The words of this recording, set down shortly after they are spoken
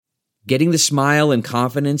Getting the smile and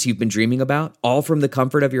confidence you've been dreaming about, all from the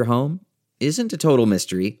comfort of your home, isn't a total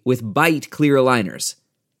mystery with Byte clear aligners.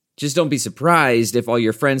 Just don't be surprised if all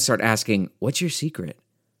your friends start asking, "What's your secret?"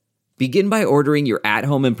 Begin by ordering your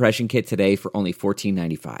at-home impression kit today for only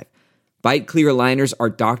 $14.95. Byte clear aligners are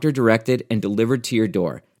doctor-directed and delivered to your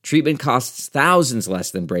door. Treatment costs thousands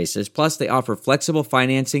less than braces, plus they offer flexible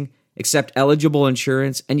financing, accept eligible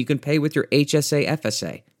insurance, and you can pay with your HSA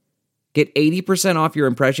FSA. Get 80% off your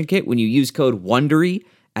impression kit when you use code WONDERY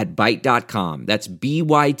at Byte.com. That's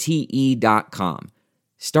BYTE.com.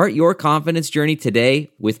 Start your confidence journey today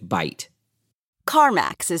with Byte.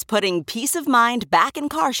 CarMax is putting peace of mind back in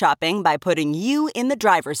car shopping by putting you in the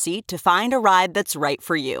driver's seat to find a ride that's right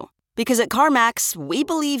for you. Because at CarMax, we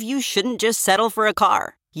believe you shouldn't just settle for a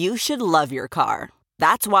car. You should love your car.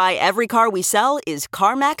 That's why every car we sell is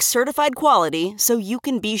CarMax certified quality, so you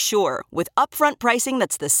can be sure with upfront pricing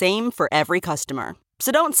that's the same for every customer.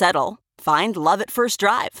 So don't settle. Find love at first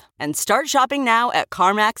drive and start shopping now at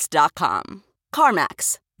CarMax.com.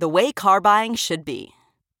 CarMax, the way car buying should be.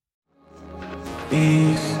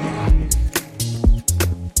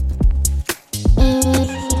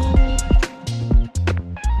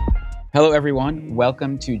 Hello, everyone.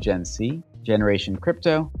 Welcome to Gen C, Generation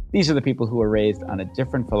Crypto. These are the people who are raised on a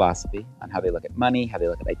different philosophy on how they look at money, how they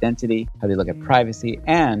look at identity, how they look at privacy,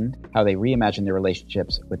 and how they reimagine their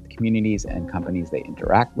relationships with the communities and companies they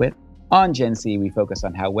interact with. On Gen C, we focus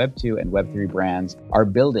on how Web 2 and Web 3 brands are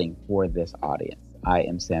building for this audience. I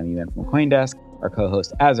am Sam Yuan from CoinDesk. Our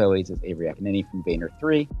co-host, as always, is Avery Akinini from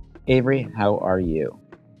Vayner3. Avery, how are you?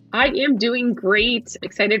 I am doing great.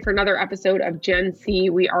 Excited for another episode of Gen C.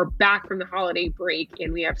 We are back from the holiday break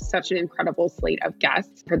and we have such an incredible slate of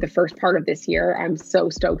guests for the first part of this year. I'm so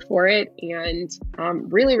stoked for it and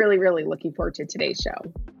really looking forward to today's show.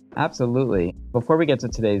 Absolutely. Before we get to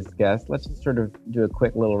today's guest, let's just sort of do a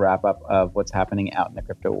quick little wrap up of what's happening out in the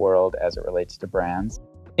crypto world as it relates to brands.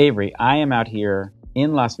 Avery, I am out here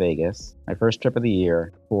in Las Vegas, my first trip of the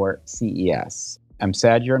year for CES. I'm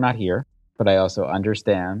sad you're not here, but I also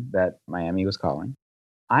understand that Miami was calling.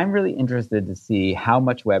 I'm really interested to see how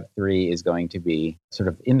much Web3 is going to be sort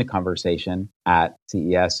of in the conversation at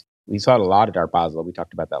CES. We saw it a lot at Art Basel. We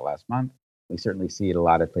talked about that last month. We certainly see it a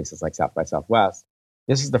lot at places like South by Southwest.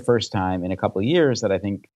 This is the first time in a couple of years that I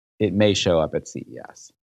think it may show up at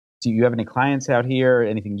CES. Do you have any clients out here?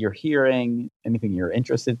 Anything you're hearing? Anything you're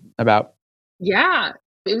interested about? Yeah,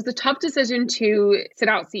 it was a tough decision to sit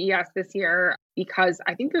out CES this year because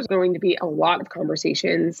I think there's going to be a lot of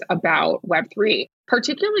conversations about Web3,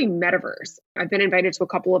 particularly metaverse. I've been invited to a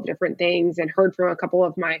couple of different things and heard from a couple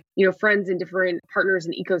of my, friends and different partners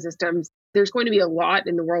and ecosystems. There's going to be a lot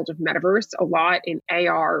in the world of metaverse, a lot in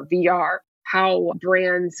AR, VR, how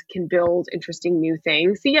brands can build interesting new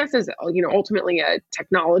things. CES is, ultimately a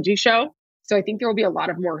technology show. So I think there will be a lot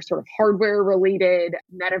of more sort of hardware related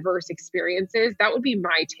metaverse experiences. That would be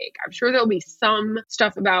my take. I'm sure there'll be some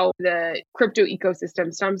stuff about the crypto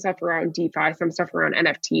ecosystem, some stuff around DeFi, some stuff around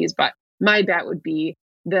NFTs, but my bet would be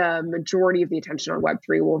the majority of the attention on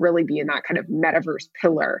Web3 will really be in that kind of metaverse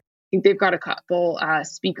pillar. I think they've got a couple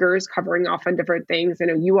speakers covering off on different things. I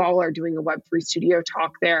know you all are doing a Web3 studio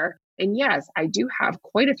talk there. And yes, I do have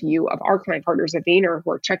quite a few of our client partners at Vayner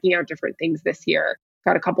who are checking out different things this year.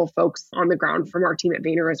 Got a couple of folks on the ground from our team at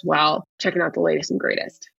Vayner as well, checking out the latest and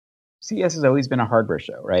greatest. CES has always been a hardware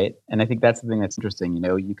show, right? And I think that's the thing that's interesting.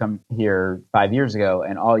 You come here 5 years ago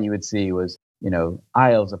and all you would see was,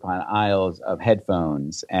 aisles upon aisles of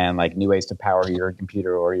headphones and like new ways to power your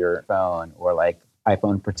computer or your phone or like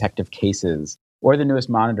iPhone protective cases or the newest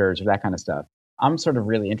monitors or that kind of stuff. I'm sort of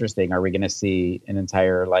really interested. Are we going to see an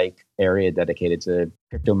entire area dedicated to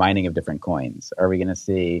crypto mining of different coins? Are we going to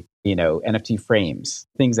see, NFT frames,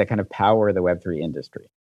 things that kind of power the Web3 industry?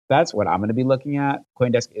 That's what I'm going to be looking at.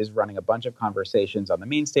 CoinDesk is running a bunch of conversations on the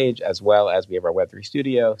main stage, as well as we have our Web3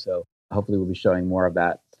 studio. So hopefully we'll be showing more of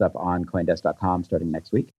that stuff on CoinDesk.com starting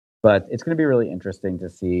next week. But it's going to be really interesting to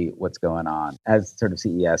see what's going on as sort of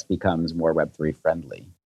CES becomes more Web3 friendly.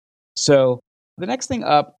 So the next thing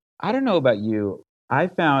up, I don't know about you. I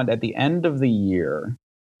found at the end of the year,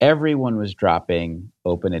 everyone was dropping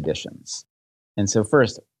open editions. And so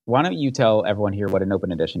first, why don't you tell everyone here what an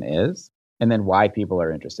open edition is and then why people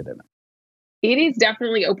are interested in it? It is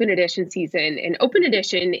definitely open edition season. And open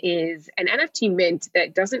edition is an NFT mint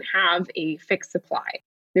that doesn't have a fixed supply.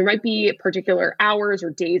 There might be particular hours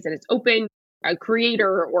or days that it's open. A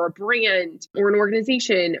creator or a brand or an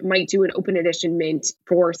organization might do an open edition mint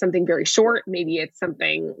for something very short. Maybe it's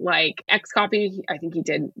something like Xcopy. I think he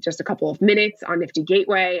did just a couple of minutes on Nifty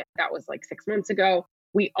Gateway. That was like 6 months ago.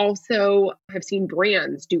 We also have seen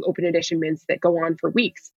brands do open edition mints that go on for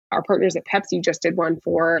weeks. Our partners at Pepsi just did one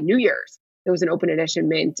for New Year's. It was an open edition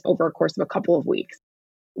mint over a course of a couple of weeks.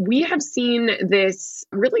 We have seen this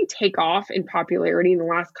really take off in popularity in the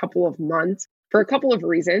last couple of months for a couple of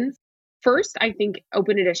reasons. First, I think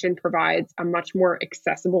open edition provides a much more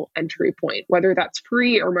accessible entry point, whether that's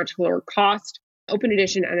free or much lower cost. Open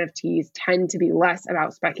edition NFTs tend to be less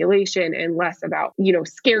about speculation and less about,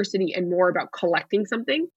 scarcity and more about collecting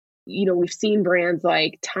something. We've seen brands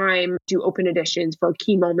like Time do open editions for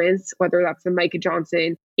key moments, whether that's the Micah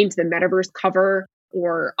Johnson Into the Metaverse cover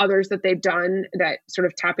or others that they've done that sort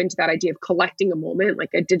of tap into that idea of collecting a moment,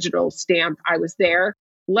 like a digital stamp, I was there,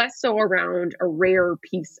 less so around a rare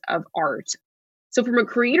piece of art. So from a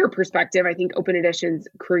creator perspective, I think open editions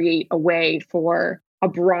create a way for a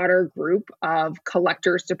broader group of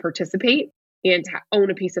collectors to participate and to own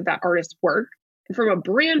a piece of that artist's work. And from a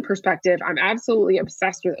brand perspective, I'm absolutely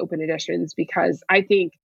obsessed with open editions because I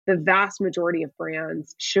think the vast majority of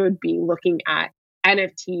brands should be looking at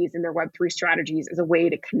NFTs and their Web3 strategies as a way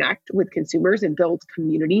to connect with consumers and build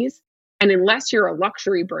communities. And unless you're a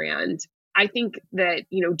luxury brand, I think that,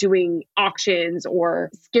 doing auctions or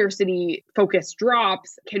scarcity focused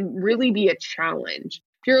drops can really be a challenge.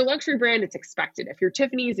 If you're a luxury brand, it's expected. If you're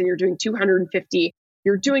Tiffany's and you're doing 250,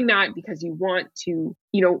 you're doing that because you want to,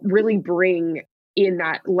 really bring in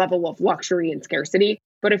that level of luxury and scarcity.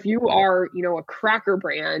 But if you are, a cracker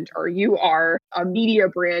brand or you are a media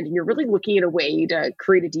brand and you're really looking at a way to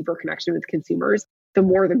create a deeper connection with consumers, the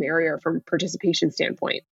more the merrier from a participation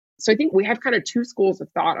standpoint. So I think we have kind of two schools of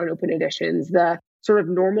thought on open editions. The sort of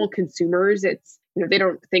normal consumers, they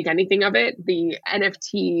don't think anything of it. The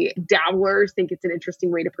NFT dabblers think it's an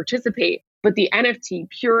interesting way to participate. But the NFT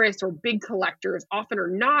purists or big collectors often are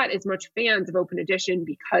not as much fans of open edition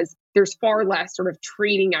because there's far less sort of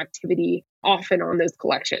trading activity often on those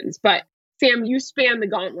collections. But Sam, you span the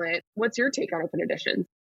gauntlet. What's your take on open editions?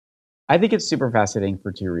 I think it's super fascinating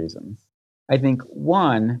for two reasons. I think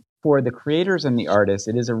one, for the creators and the artists,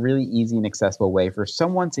 it is a really easy and accessible way for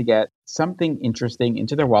someone to get something interesting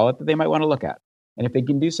into their wallet that they might want to look at. And if they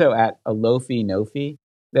can do so at a low fee, no fee,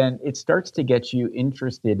 then it starts to get you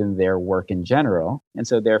interested in their work in general. And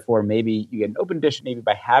so therefore, maybe you get an open edition, maybe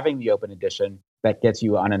by having the open edition that gets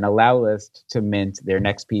you on an allow list to mint their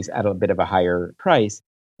next piece at a bit of a higher price.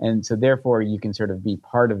 And so therefore, you can sort of be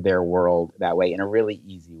part of their world that way in a really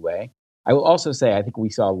easy way. I will also say, I think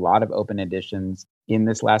we saw a lot of open editions in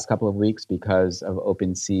this last couple of weeks because of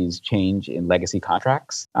OpenSea's change in legacy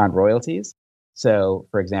contracts on royalties. So,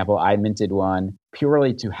 for example, I minted one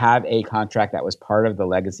purely to have a contract that was part of the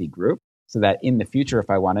legacy group so that in the future, if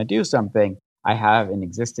I want to do something, I have an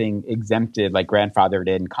existing exempted, like grandfathered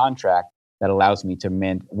in contract that allows me to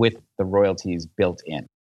mint with the royalties built in.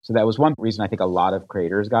 So that was one reason I think a lot of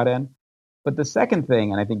creators got in. But the second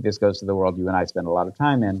thing, and I think this goes to the world you and I spend a lot of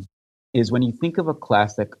time in, is when you think of a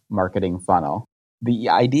classic marketing funnel, the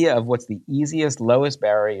idea of what's the easiest, lowest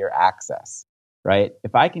barrier access, right?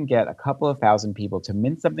 If I can get a couple of thousand people to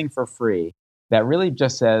mint something for free, that really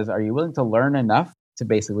just says, are you willing to learn enough to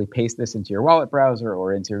basically paste this into your wallet browser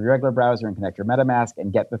or into your regular browser and connect your MetaMask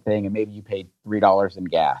and get the thing, and maybe you paid $3 in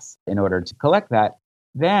gas in order to collect that,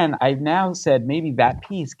 then I've now said maybe that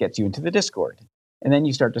piece gets you into the Discord. And then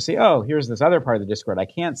you start to see, oh, here's this other part of the Discord I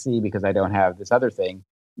can't see because I don't have this other thing.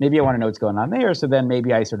 Maybe I want to know what's going on there. So then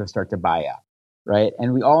maybe I sort of start to buy up, right?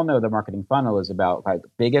 And we all know the marketing funnel is about like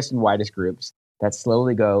biggest and widest groups that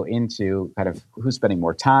slowly go into kind of who's spending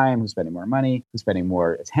more time, who's spending more money, who's spending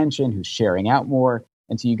more attention, who's sharing out more,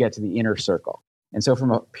 until you get to the inner circle. And so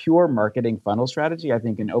from a pure marketing funnel strategy, I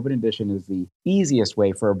think an open edition is the easiest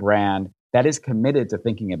way for a brand that is committed to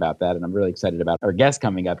thinking about that. And I'm really excited about our guest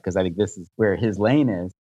coming up because I think this is where his lane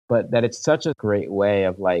is. But that it's such a great way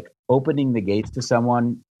of like opening the gates to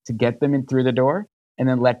someone to get them in through the door and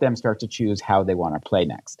then let them start to choose how they want to play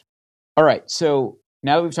next. All right. So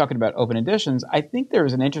now that we've talked about open editions, I think there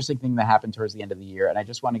was an interesting thing that happened towards the end of the year. And I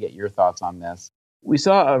just want to get your thoughts on this. We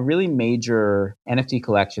saw a really major NFT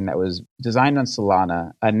collection that was designed on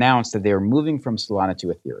Solana announce that they were moving from Solana to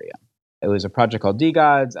Ethereum. It was a project called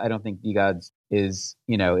DGods. I don't think DGods is,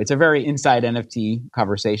 it's a very inside NFT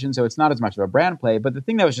conversation. So it's not as much of a brand play. But the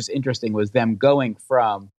thing that was just interesting was them going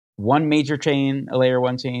from one major chain, a layer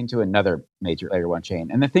one chain, to another major layer one chain.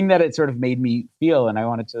 And the thing that it sort of made me feel, and I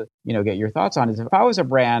wanted to, get your thoughts on, is if I was a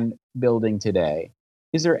brand building today,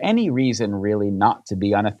 is there any reason really not to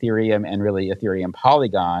be on Ethereum and really Ethereum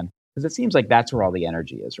Polygon? Because it seems like that's where all the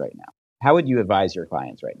energy is right now. How would you advise your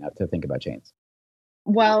clients right now to think about chains?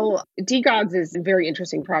 Well, DGods is a very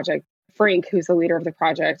interesting project Frank, who's the leader of the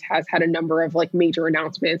project, has had a number of like major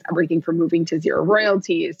announcements, everything from moving to zero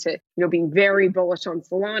royalties to, being very bullish on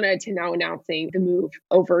Solana to now announcing the move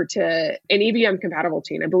over to an EVM compatible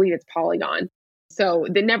chain. I believe it's Polygon. So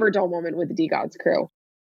the never dull moment with the DeGods crew.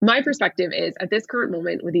 My perspective is at this current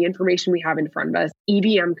moment, with the information we have in front of us,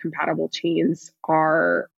 EVM compatible chains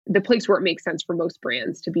are the place where it makes sense for most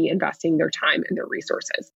brands to be investing their time and their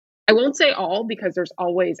resources. I won't say all, because there's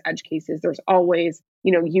always edge cases. There's always,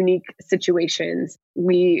 unique situations.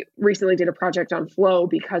 We recently did a project on Flow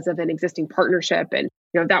because of an existing partnership. And,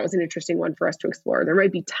 that was an interesting one for us to explore. There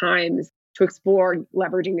might be times to explore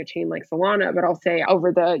leveraging a chain like Solana, but I'll say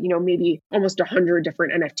over the, maybe almost 100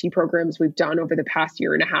 different NFT programs we've done over the past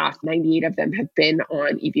year and a half, 98 of them have been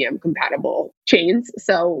on EVM compatible chains.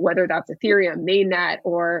 So whether that's Ethereum, Mainnet,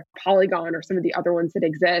 or Polygon, or some of the other ones that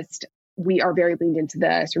exist, we are very leaned into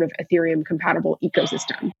the sort of Ethereum compatible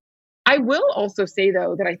ecosystem. I will also say,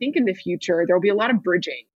 though, that I think in the future, there'll be a lot of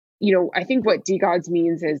bridging. I think what DeGods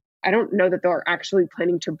means is I don't know that they're actually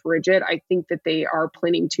planning to bridge it. I think that they are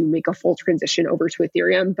planning to make a full transition over to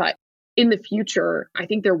Ethereum. But in the future, I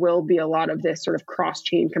think there will be a lot of this sort of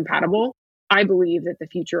cross-chain compatible. I believe that the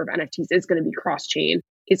future of NFTs is going to be cross-chain.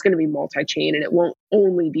 It's going to be multi-chain, and it won't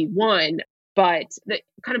only be one. But the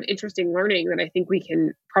kind of interesting learning that I think we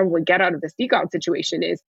can probably get out of this DeGod situation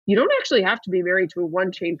is you don't actually have to be married to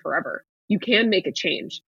one chain forever. You can make a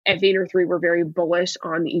change. At Vayner3, we're very bullish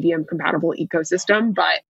on the EVM compatible ecosystem,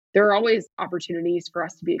 but there are always opportunities for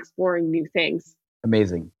us to be exploring new things.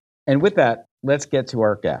 Amazing. And with that, let's get to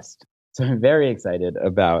our guest. So I'm very excited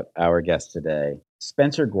about our guest today,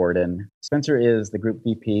 Spencer Gordon. Spencer is the Group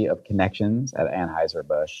VP of Connections at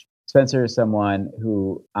Anheuser-Busch. Spencer is someone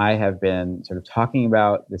who I have been sort of talking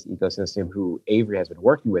about this ecosystem, who Avery has been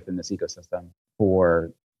working with in this ecosystem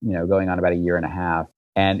for, going on about a year and a half,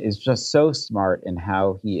 and is just so smart in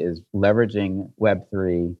how he is leveraging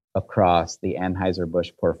Web3 across the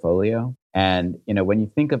Anheuser-Busch portfolio. And, when you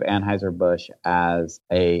think of Anheuser-Busch as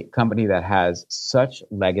a company that has such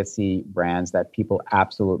legacy brands that people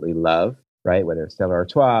absolutely love, right? Whether it's Stella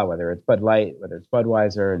Artois, whether it's Bud Light, whether it's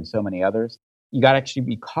Budweiser, and so many others, you got to actually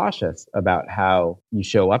be cautious about how you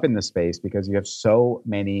show up in the space, because you have so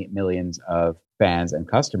many millions of fans and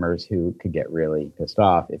customers who could get really pissed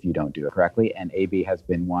off if you don't do it correctly. And AB has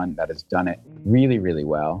been one that has done it really, really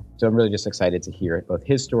well. So I'm really just excited to hear both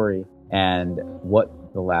his story and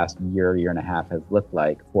what the last year and a half has looked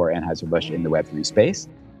like for Anheuser-Busch in the Web3 space.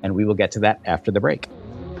 And we will get to that after the break.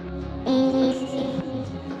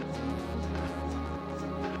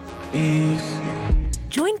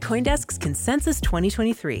 Join CoinDesk's Consensus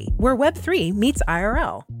 2023, where Web3 meets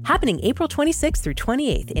IRL, happening April 26th through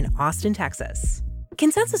 28th in Austin, Texas.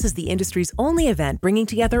 Consensus is the industry's only event bringing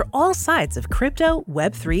together all sides of crypto,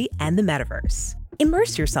 Web3, and the metaverse.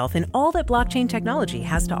 Immerse yourself in all that blockchain technology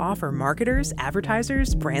has to offer marketers,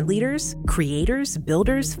 advertisers, brand leaders, creators,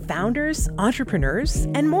 builders, founders, entrepreneurs,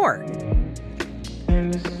 and more.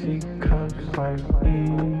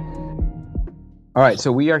 All right,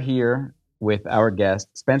 so we are here with our guest,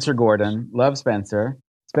 Spencer Gordon. Love Spencer.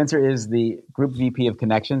 Spencer is the Group VP of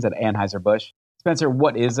Connections at Anheuser-Busch. Spencer,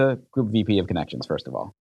 what is a Group VP of Connections, first of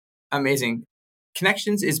all? Amazing.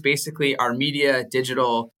 Connections is basically our media,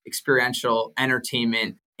 digital, experiential,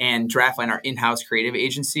 entertainment, and Draftline, our in-house creative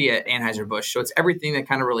agency at Anheuser-Busch. So it's everything that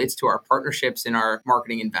kind of relates to our partnerships and our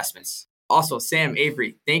marketing investments. Also, Sam,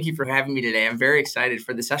 Avery, thank you for having me today. I'm very excited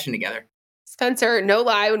for the session together. Spencer, no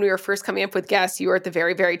lie, when we were first coming up with guests, you were at the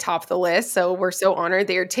very, very top of the list. So we're so honored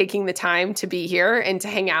that you're taking the time to be here and to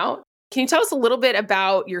hang out. Can you tell us a little bit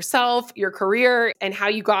about yourself, your career, and how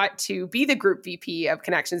you got to be the Group VP of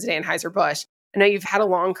Connections at Anheuser-Busch? I know you've had a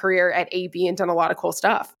long career at AB and done a lot of cool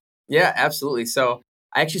stuff. Yeah, absolutely. So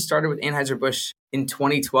I actually started with Anheuser-Busch in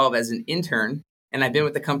 2012 as an intern, and I've been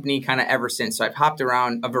with the company kind of ever since. So I've hopped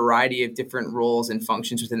around a variety of different roles and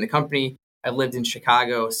functions within the company. I've lived in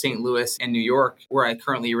Chicago, St. Louis, and New York, where I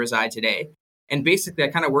currently reside today. And basically, I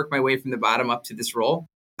kind of worked my way from the bottom up to this role.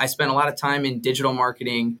 I spent a lot of time in digital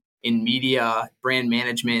marketing, in media, brand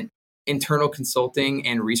management, internal consulting,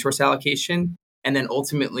 and resource allocation. And then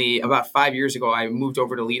ultimately, about 5 years ago, I moved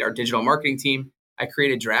over to lead our digital marketing team. I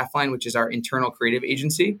created Draftline, which is our internal creative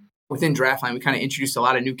agency. Within Draftline, we kind of introduced a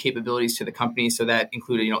lot of new capabilities to the company. So that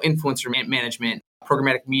included, influencer management,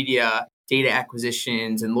 programmatic media, data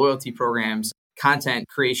acquisitions and loyalty programs, content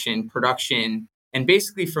creation, production. And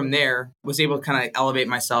basically from there, was able to kind of elevate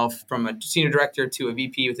myself from a senior director to a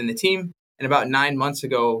VP within the team. And about 9 months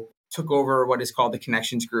ago, took over what is called the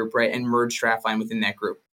Connections Group, right? And merged Draftline within that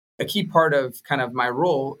group. A key part of kind of my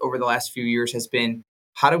role over the last few years has been,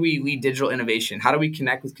 how do we lead digital innovation? How do we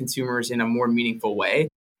connect with consumers in a more meaningful way?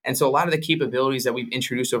 And so a lot of the capabilities that we've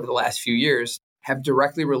introduced over the last few years have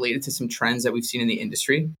directly related to some trends that we've seen in the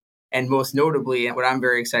industry. And most notably, what I'm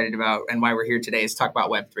very excited about and why we're here today is talk about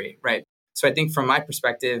Web3, right? So I think from my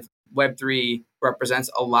perspective, Web3 represents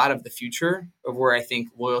a lot of the future of where I think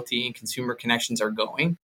loyalty and consumer connections are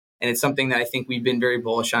going. And it's something that I think we've been very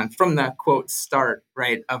bullish on from the quote start,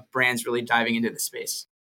 right, of brands really diving into the space.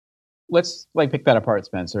 Let's pick that apart,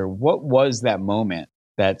 Spencer. What was that moment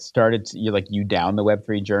that started you down the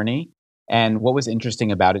Web3 journey? And what was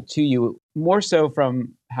interesting about it to you, more so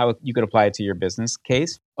from how you could apply it to your business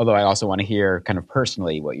case? Although I also want to hear kind of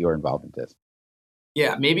personally what your involvement is.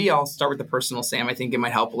 Yeah, maybe I'll start with the personal, Sam. I think it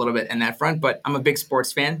might help a little bit in that front, but I'm a big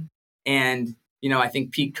sports fan. And, I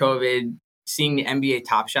think peak COVID, seeing the NBA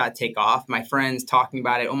Top Shot take off, my friends talking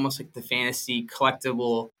about it, almost like the fantasy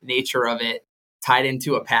collectible nature of it tied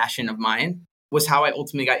into a passion of mine, was how I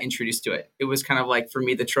ultimately got introduced to it. It was kind of like, for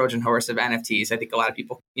me, the Trojan horse of NFTs. I think a lot of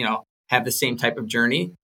people, have the same type of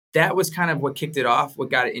journey. That was kind of what kicked it off,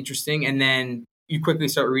 what got it interesting. And then you quickly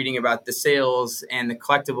start reading about the sales and the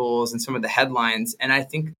collectibles and some of the headlines. And I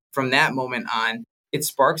think from that moment on, it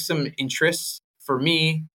sparked some interest for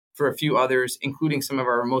me, for a few others, including some of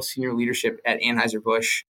our most senior leadership at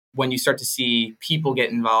Anheuser-Busch, when you start to see people get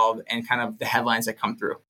involved and kind of the headlines that come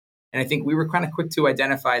through. And I think we were kind of quick to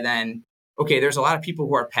identify then, okay, there's a lot of people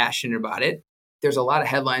who are passionate about it. There's a lot of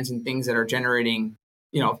headlines and things that are generating,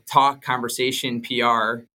 talk, conversation,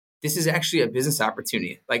 PR. This is actually a business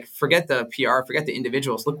opportunity. Like, forget the PR, forget the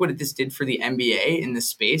individuals. Look what this did for the NBA in this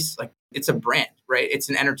space. Like, it's a brand, right? It's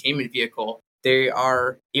an entertainment vehicle. They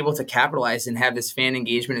are able to capitalize and have this fan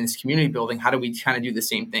engagement and this community building. How do we kind of do the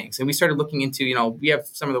same things? And we started looking into, we have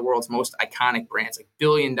some of the world's most iconic brands, like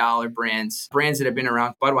billion-dollar brands that have been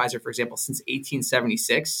around. Budweiser, for example, since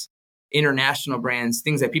 1876. International brands,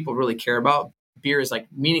 things that people really care about. Beer is like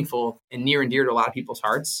meaningful and near and dear to a lot of people's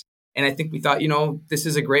hearts. And I think we thought, this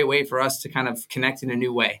is a great way for us to kind of connect in a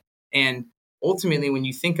new way. And ultimately, when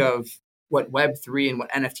you think of what Web3 and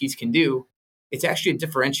what NFTs can do, it's actually a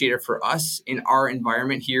differentiator for us in our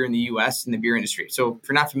environment here in the US in the beer industry. So if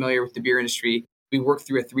you're not familiar with the beer industry, we work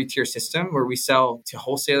through a 3-tier system where we sell to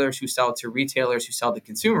wholesalers, who sell to retailers, who sell to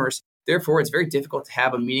consumers. Therefore, it's very difficult to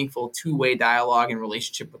have a meaningful two-way dialogue and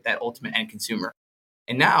relationship with that ultimate end consumer.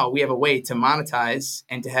 And now we have a way to monetize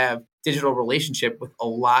and to have digital relationship with a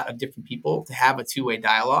lot of different people to have a two-way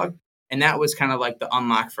dialogue. And that was kind of like the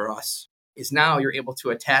unlock for us, is now you're able to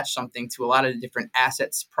attach something to a lot of the different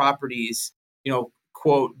assets, properties,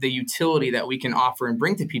 quote, the utility that we can offer and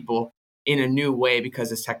bring to people in a new way because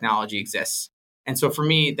this technology exists. And so for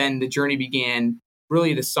me, then the journey began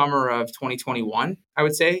really the summer of 2021, I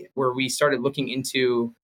would say, where we started looking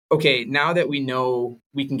into, okay, now that we know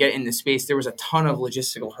we can get in this space, there was a ton of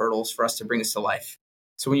logistical hurdles for us to bring this to life.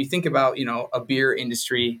 So when you think about, a beer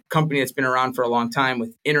industry company that's been around for a long time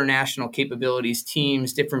with international capabilities,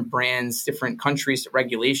 teams, different brands, different countries,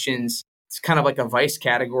 regulations, it's kind of like a vice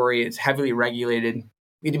category. It's heavily regulated.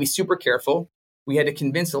 We had to be super careful. We had to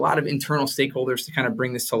convince a lot of internal stakeholders to kind of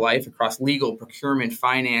bring this to life across legal, procurement,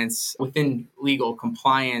 finance, within legal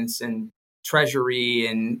compliance and treasury.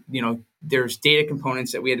 And, there's data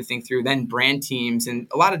components that we had to think through, then brand teams and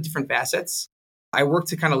a lot of different facets. I worked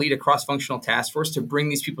to kind of lead a cross-functional task force to bring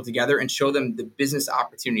these people together and show them the business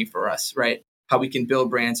opportunity for us, right? How we can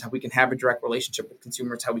build brands, how we can have a direct relationship with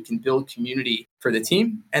consumers, how we can build community for the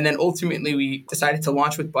team. And then ultimately, we decided to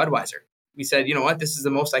launch with Budweiser. We said, you know what, this is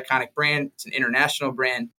the most iconic brand. It's an international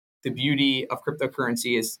brand. The beauty of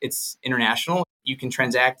cryptocurrency is it's international. You can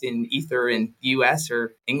transact in Ether in the US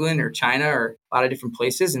or England or China or a lot of different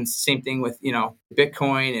places. And it's the same thing with,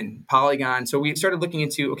 Bitcoin and Polygon. So we started looking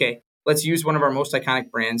into, okay, let's use one of our most iconic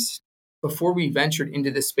brands. Before we ventured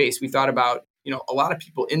into this space, we thought about, a lot of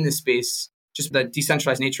people in this space, just the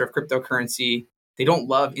decentralized nature of cryptocurrency, they don't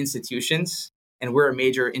love institutions, and we're a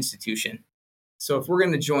major institution. So if we're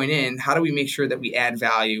going to join in, how do we make sure that we add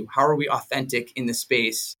value? How are we authentic in the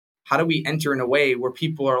space? How do we enter in a way where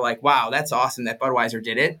people are like, wow, that's awesome that Budweiser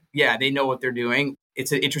did it. Yeah, they know what they're doing.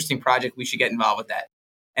 It's an interesting project. We should get involved with that.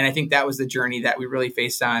 And I think that was the journey that we really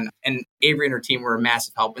faced on. And Avery and her team were a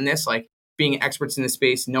massive help in this, like being experts in the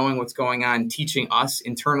space, knowing what's going on, teaching us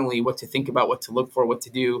internally what to think about, what to look for, what to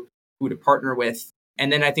do, who to partner with.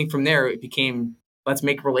 And then I think from there, it became, let's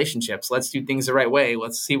make relationships. Let's do things the right way.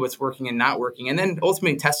 Let's see what's working and not working. And then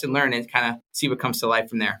ultimately test and learn and kind of see what comes to life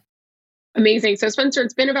from there. Amazing. So Spencer,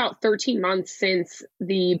 it's been about 13 months since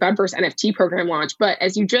the Budverse NFT program launched. But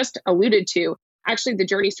as you just alluded to, actually the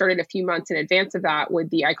journey started a few months in advance of that with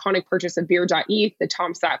the iconic purchase of beer.eth, the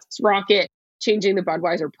Tom Sachs rocket, changing the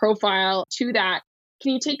Budweiser profile to that.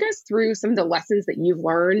 Can you take us through some of the lessons that you've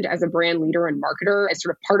learned as a brand leader and marketer as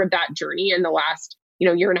sort of part of that journey in the last,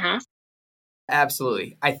 year and a half?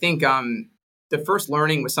 Absolutely. I think the first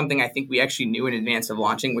learning was something I think we actually knew in advance of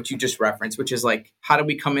launching, which you just referenced, which is like, how do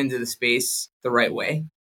we come into the space the right way?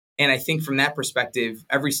 And I think from that perspective,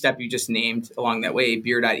 every step you just named along that way,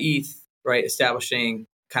 beer.eth, right, establishing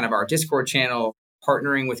kind of our Discord channel,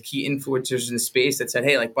 partnering with key influencers in the space that said,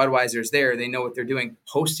 hey, like Budweiser's there, they know what they're doing,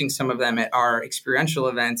 hosting some of them at our experiential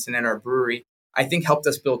events and at our brewery, I think helped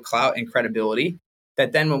us build clout and credibility.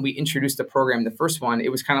 That then when we introduced the program, the first one,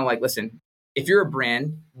 it was kind of like, listen, if you're a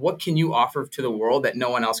brand, what can you offer to the world that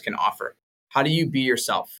no one else can offer? How do you be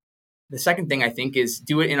yourself? The second thing I think is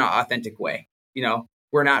do it in an authentic way.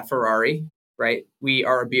 We're not Ferrari, right? We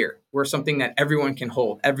are a beer. We're something that everyone can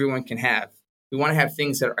hold, everyone can have. We want to have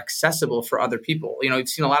things that are accessible for other people. We've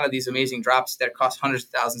seen a lot of these amazing drops that cost hundreds of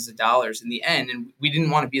thousands of dollars in the end, and we didn't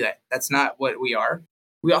want to be that. That's not what we are.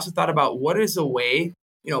 We also thought about what is a way,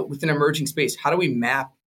 with an emerging space, how do we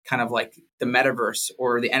map kind of like the metaverse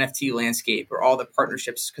or the NFT landscape or all the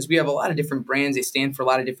partnerships? Because we have a lot of different brands. They stand for a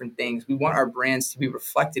lot of different things. We want our brands to be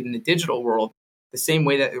reflected in the digital world the same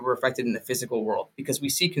way that they were reflected in the physical world, because we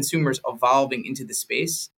see consumers evolving into the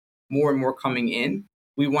space, more and more coming in.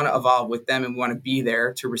 We want to evolve with them and we want to be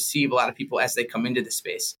there to receive a lot of people as they come into the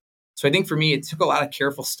space. So I think for me, it took a lot of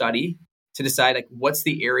careful study to decide like what's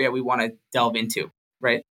the area we want to delve into,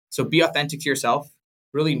 right? So be authentic to yourself,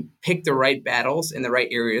 really pick the right battles in the right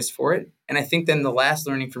areas for it. And I think then the last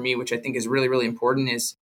learning for me, which I think is really, really important,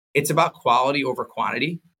 is it's about quality over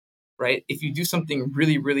quantity, right? If you do something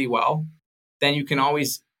really, really well, then you can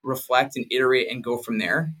always reflect and iterate and go from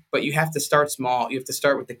there. But you have to start small. You have to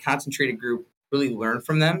start with the concentrated group, really learn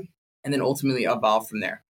from them, and then ultimately evolve from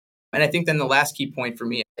there. And I think then the last key point for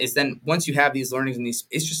me is then once you have these learnings and it's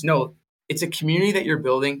just know it's a community that you're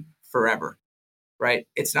building forever, right?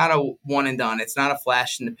 It's not a one and done. It's not a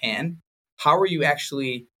flash in the pan. How are you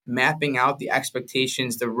actually mapping out the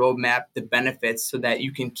expectations, the roadmap, the benefits so that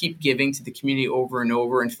you can keep giving to the community over and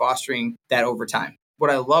over and fostering that over time? What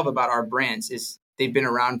I love about our brands is they've been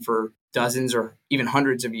around for dozens or even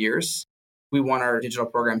hundreds of years. We want our digital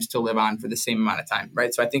programs to live on for the same amount of time,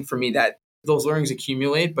 right? So I think for me that those learnings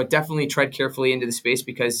accumulate, but definitely tread carefully into the space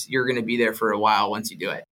because you're going to be there for a while once you do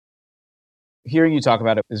it. Hearing you talk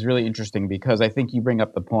about it is really interesting because I think you bring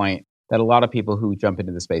up the point that a lot of people who jump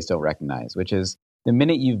into the space don't recognize, which is the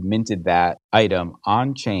minute you've minted that item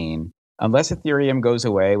on chain, unless Ethereum goes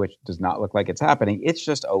away, which does not look like it's happening, it's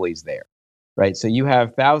just always there. Right. So you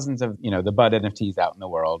have thousands of, the bud NFTs out in the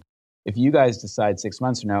world. If you guys decide 6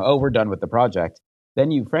 months from now, oh, we're done with the project,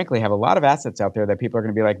 then you frankly have a lot of assets out there that people are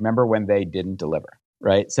going to be like, remember when they didn't deliver.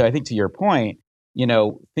 Right. So I think to your point,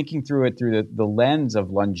 thinking through it through the lens of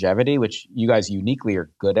longevity, which you guys uniquely are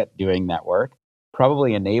good at doing that work,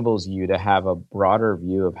 probably enables you to have a broader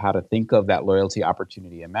view of how to think of that loyalty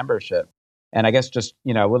opportunity and membership. And I guess just,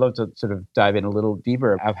 we'd love to sort of dive in a little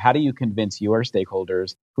deeper of how do you convince your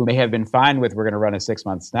stakeholders who may have been fine with we're going to run a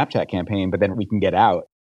 6-month Snapchat campaign, but then we can get out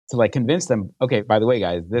to like convince them, okay, by the way,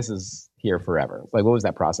 guys, this is here forever. Like, what was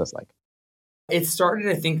that process like? It started,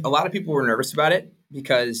 I think a lot of people were nervous about it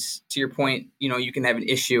because to your point, you can have an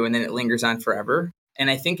issue and then it lingers on forever.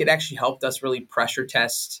 And I think it actually helped us really pressure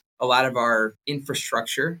test a lot of our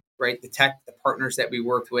infrastructure, right? The tech, the partners that we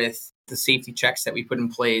worked with, the safety checks that we put in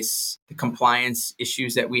place, the compliance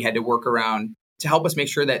issues that we had to work around to help us make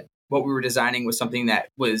sure that what we were designing was something that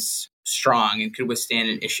was strong and could withstand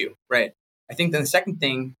an issue, right? I think then the second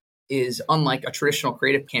thing is unlike a traditional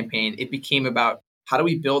creative campaign, it became about how do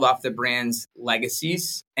we build off the brand's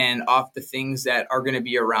legacies and off the things that are going to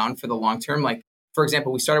be around for the long term. Like, for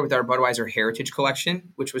example, we started with our Budweiser Heritage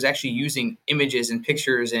Collection, which was actually using images and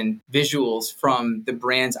pictures and visuals from the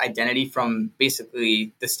brand's identity from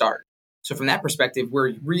basically the start. So from that perspective,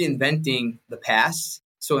 we're reinventing the past.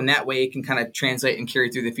 So in that way, it can kind of translate and carry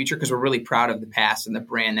through the future because we're really proud of the past and the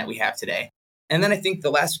brand that we have today. And then I think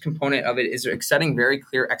the last component of it is setting very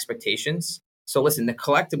clear expectations. So listen, the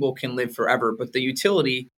collectible can live forever, but the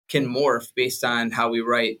utility can morph based on how we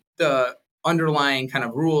write the underlying kind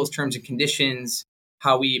of rules, terms and conditions,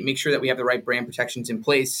 how we make sure that we have the right brand protections in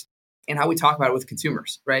place, and how we talk about it with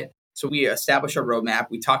consumers, right? So we establish a roadmap.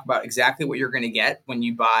 We talk about exactly what you're going to get when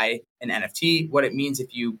you buy an NFT, what it means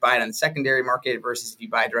if you buy it on the secondary market versus if you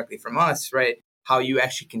buy it directly from us, right? How you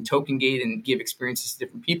actually can token gate and give experiences to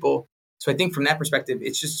different people. So I think from that perspective,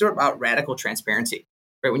 it's just sort of about radical transparency,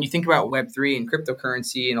 right? When you think about Web3 and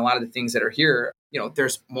cryptocurrency and a lot of the things that are here,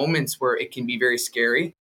 there's moments where it can be very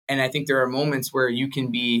scary. And I think there are moments where you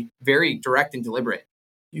can be very direct and deliberate.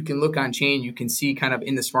 You can look on chain, you can see kind of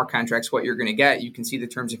in the smart contracts what you're going to get. You can see the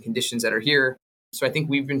terms and conditions that are here. So I think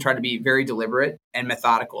we've been trying to be very deliberate and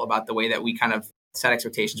methodical about the way that we kind of set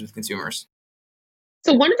expectations with consumers.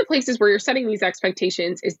 So one of the places where you're setting these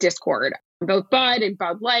expectations is Discord. Both Bud and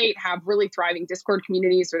Bud Light have really thriving Discord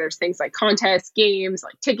communities where there's things like contests, games,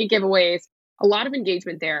 like ticket giveaways, a lot of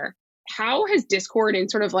engagement there. How has Discord and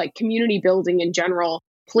sort of like community building in general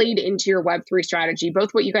played into your Web3 strategy,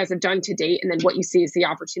 both what you guys have done to date and then what you see as the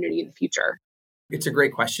opportunity in the future? It's a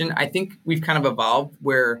great question. I think we've kind of evolved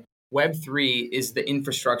where Web3 is the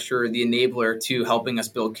infrastructure, the enabler to helping us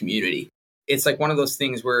build community. It's like one of those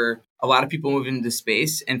things where a lot of people move into the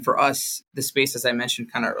space. And for us, the space, as I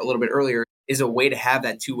mentioned kind of a little bit earlier, is a way to have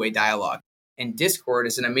that two-way dialogue. And Discord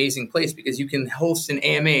is an amazing place because you can host an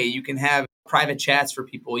AMA, you can have private chats for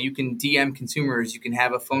people, you can DM consumers, you can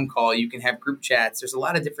have a phone call, you can have group chats. There's a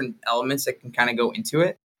lot of different elements that can kind of go into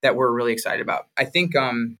it that we're really excited about. I think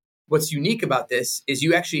what's unique about this is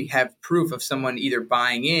you actually have proof of someone either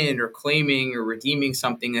buying in or claiming or redeeming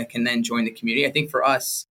something that can then join the community. I think for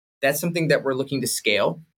us, that's something that we're looking to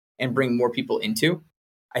scale and bring more people into.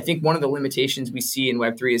 I think one of the limitations we see in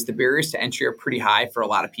Web3 is the barriers to entry are pretty high for a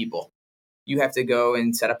lot of people. You have to go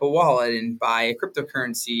and set up a wallet and buy a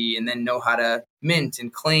cryptocurrency and then know how to mint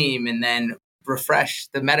and claim and then refresh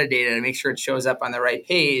the metadata to make sure it shows up on the right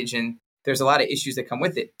page. And there's a lot of issues that come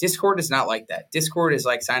with it. Discord is not like that. Discord is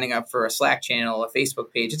like signing up for a Slack channel, a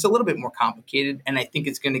Facebook page. It's a little bit more complicated. And I think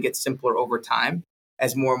it's going to get simpler over time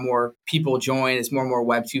as more and more people join, as more and more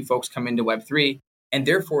Web2 folks come into Web3. And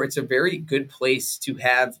therefore, it's a very good place to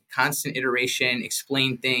have constant iteration,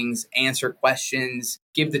 explain things, answer questions,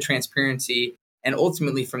 give the transparency, and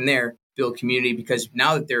ultimately from there, build community. Because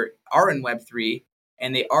now that they are in Web3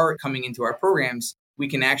 and they are coming into our programs, we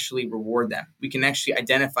can actually reward them. We can actually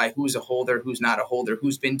identify who's a holder, who's not a holder,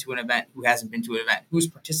 who's been to an event, who hasn't been to an event, who's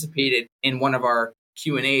participated in one of our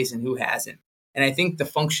Q&As and who hasn't. And I think the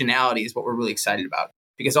functionality is what we're really excited about,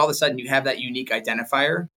 because all of a sudden you have that unique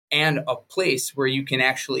identifier and a place where you can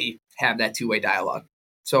actually have that two-way dialogue.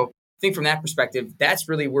 So I think from that perspective, that's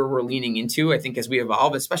really where we're leaning into, I think, as we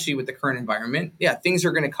evolve, especially with the current environment. Yeah, things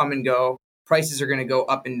are going to come and go. Prices are going to go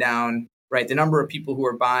up and down, right? The number of people who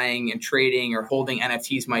are buying and trading or holding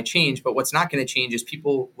NFTs might change, but what's not going to change is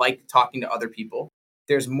people like talking to other people.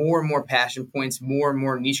 There's more and more passion points, more and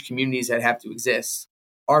more niche communities that have to exist.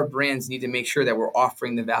 Our brands need to make sure that we're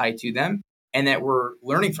offering the value to them and that we're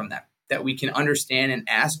learning from them, that we can understand and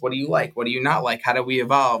ask, what do you like? What do you not like? How do we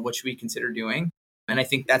evolve? What should we consider doing? And I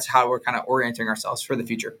think that's how we're kind of orienting ourselves for the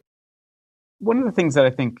future. One of the things that I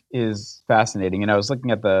think is fascinating, and I was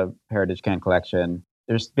looking at the Heritage Can collection,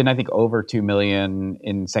 there's been, I think, over 2 million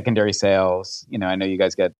in secondary sales. You know, I know you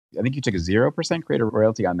guys get, I think you took a 0% creator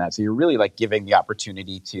royalty on that. So you're really like giving the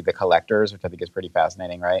opportunity to the collectors, which I think is pretty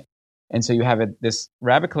fascinating, right? And so you have this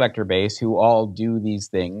rabbit collector base who all do these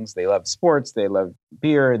things. They love sports, they love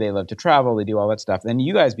beer, they love to travel, they do all that stuff. Then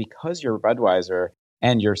you guys, because you're Budweiser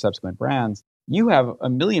and your subsequent brands, you have a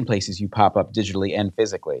million places you pop up digitally and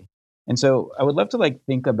physically. And so I would love to like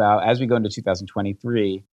think about, as we go into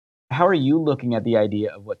 2023, how are you looking at the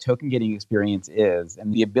idea of what token getting experience is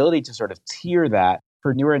and the ability to sort of tier that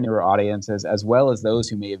for newer and newer audiences, as well as those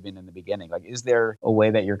who may have been in the beginning? Like, is there a way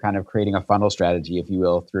that you're kind of creating a funnel strategy, if you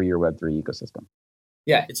will, through your Web3 ecosystem?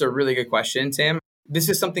 Yeah, it's a really good question, Sam. This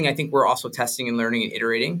is something I think we're also testing and learning and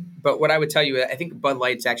iterating. But what I would tell you, I think Bud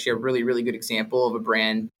Light's actually a really, really good example of a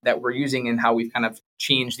brand that we're using and how we've kind of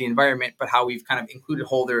changed the environment, but how we've kind of included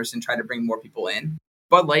holders and tried to bring more people in.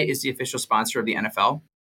 Bud Light is the official sponsor of the NFL.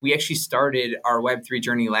 We actually started our Web3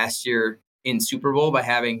 journey last year in Super Bowl by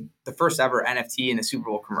having the first ever NFT in a Super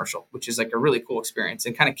Bowl commercial, which is like a really cool experience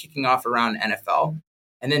and kind of kicking off around NFL.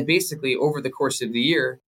 And then basically over the course of the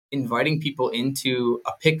year, inviting people into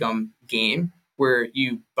a pick'em game where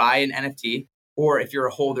you buy an NFT, or if you're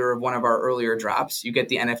a holder of one of our earlier drops, you get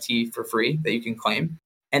the NFT for free that you can claim.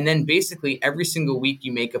 And then basically every single week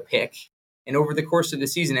you make a pick. And over the course of the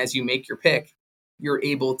season, as you make your pick, you're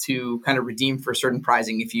able to kind of redeem for certain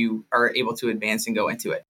prizing if you are able to advance and go into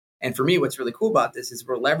it. And for me, what's really cool about this is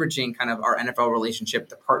we're leveraging kind of our NFL relationship,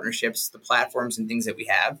 the partnerships, the platforms and things that we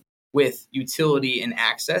have with utility and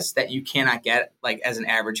access that you cannot get like as an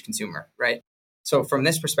average consumer, right? So from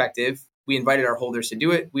this perspective, we invited our holders to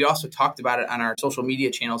do it. We also talked about it on our social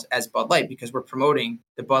media channels as Bud Light because we're promoting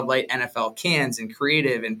the Bud Light NFL cans and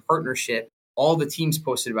creative and partnership. All the teams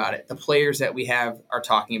posted about it. The players that we have are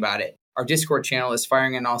talking about it. Our Discord channel is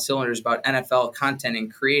firing on all cylinders about NFL content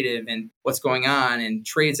and creative and what's going on and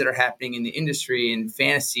trades that are happening in the industry and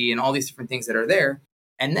fantasy and all these different things that are there.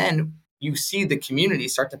 And then you see the community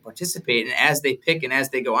start to participate. And as they pick and as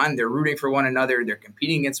they go on, they're rooting for one another. They're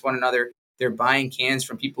competing against one another. They're buying cans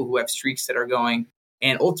from people who have streaks that are going.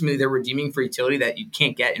 And ultimately, they're redeeming for utility that you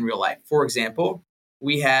can't get in real life. For example,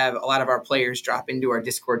 we have a lot of our players drop into our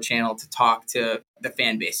Discord channel to talk to the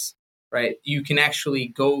fan base, right? You can actually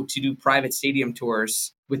go to do private stadium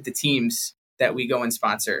tours with the teams that we go and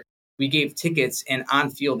sponsor. We gave tickets and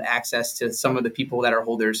on-field access to some of the people that are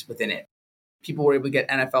holders within it. People were able to get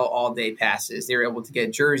NFL all-day passes. They were able to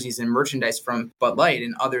get jerseys and merchandise from Bud Light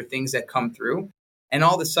and other things that come through. And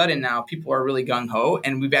all of a sudden now people are really gung-ho.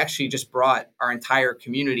 And we've actually just brought our entire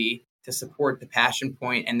community to support the passion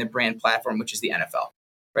point and the brand platform, which is the NFL,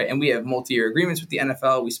 right? And we have multi-year agreements with the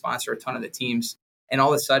NFL. We sponsor a ton of the teams. And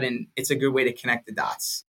all of a sudden, it's a good way to connect the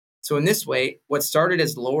dots. So in this way, what started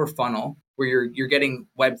as lower funnel, where you're getting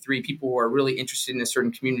Web3 people who are really interested in a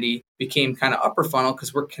certain community, became kind of upper funnel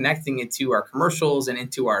because we're connecting it to our commercials and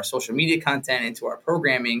into our social media content, into our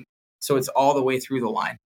programming. So it's all the way through the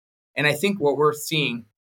line. And I think what we're seeing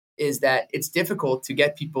is that it's difficult to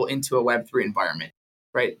get people into a Web3 environment,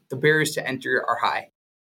 right? The barriers to enter are high.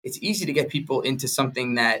 It's easy to get people into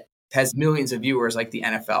something that has millions of viewers like the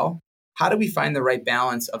NFL. How do we find the right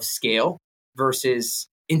balance of scale versus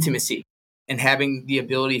intimacy and having the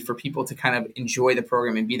ability for people to kind of enjoy the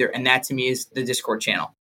program and be there? And that to me is the Discord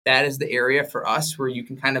channel. That is the area for us where you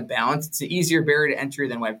can kind of balance. It's an easier barrier to entry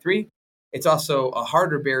than Web3. It's also a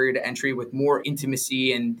harder barrier to entry with more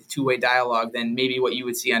intimacy and two-way dialogue than maybe what you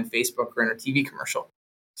would see on Facebook or in a TV commercial.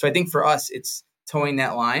 So I think for us, it's towing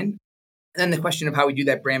that line. And then the question of how we do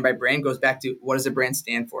that brand by brand goes back to, what does the brand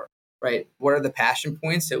stand for, right? What are the passion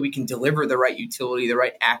points that we can deliver the right utility, the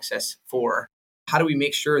right access for? How do we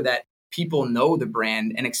make sure that people know the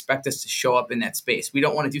brand and expect us to show up in that space? We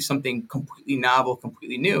don't want to do something completely novel,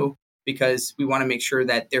 completely new, because we want to make sure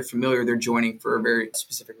that they're familiar, they're joining for a very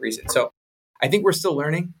specific reason. So I think we're still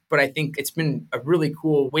learning, but I think it's been a really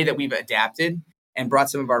cool way that we've adapted and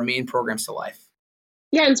brought some of our main programs to life.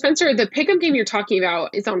 Yeah, and Spencer, the pick'em game you're talking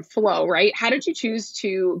about is on Flow, right? How did you choose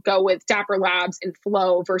to go with Dapper Labs and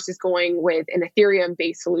Flow versus going with an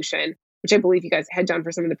Ethereum-based solution, which I believe you guys had done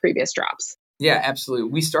for some of the previous drops? Yeah,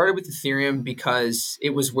 absolutely. We started with Ethereum because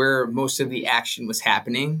it was where most of the action was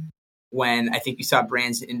happening. When I think you saw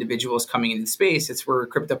brands and individuals coming into the space, it's where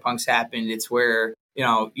CryptoPunks happened. It's where,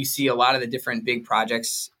 you see a lot of the different big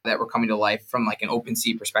projects that were coming to life from like an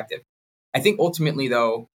OpenSea perspective. I think ultimately,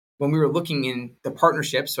 though, when we were looking in the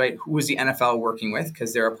partnerships, right, who was the NFL working with?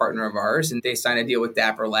 Because they're a partner of ours and they signed a deal with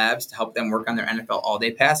Dapper Labs to help them work on their NFL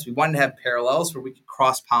all-day pass. We wanted to have parallels where we could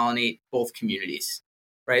cross-pollinate both communities,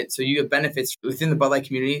 right? So you have benefits within the Bud Light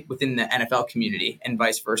community, within the NFL community, and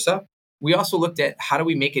vice versa. We also looked at how do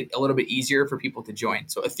we make it a little bit easier for people to join.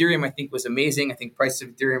 So Ethereum, I think, was amazing. I think prices of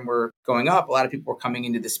Ethereum were going up. A lot of people were coming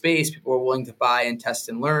into the space. People were willing to buy and test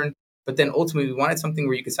and learn. But then ultimately, we wanted something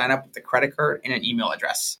where you could sign up with a credit card and an email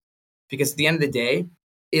address. Because at the end of the day,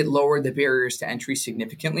 it lowered the barriers to entry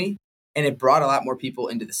significantly, and it brought a lot more people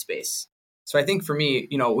into the space. So I think for me,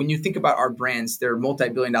 when you think about our brands, they're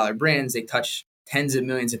multi-billion-dollar brands. They touch tens of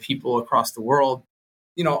millions of people across the world.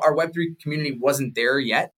 Our Web3 community wasn't there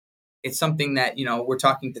yet. It's something that, we're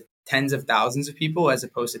talking to tens of thousands of people as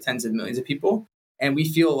opposed to tens of millions of people. And we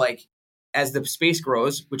feel like as the space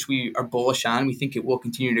grows, which we are bullish on, we think it will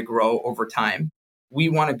continue to grow over time. We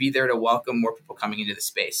want to be there to welcome more people coming into the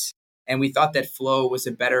space. And we thought that Flow was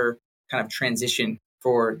a better kind of transition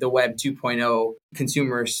for the Web 2.0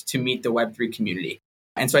 consumers to meet the Web3 community.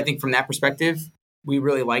 And so I think from that perspective, we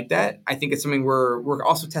really like that. I think it's something we're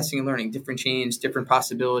also testing and learning, different chains, different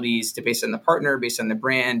possibilities based on the partner, based on the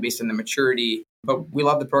brand, based on the maturity. But we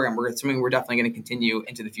love the program. It's something we're definitely going to continue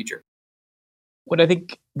into the future. What I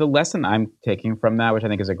think the lesson I'm taking from that, which I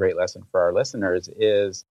think is a great lesson for our listeners,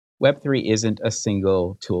 is Web3 isn't a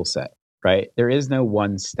single tool set, right? There is no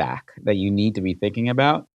one stack that you need to be thinking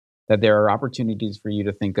about, that there are opportunities for you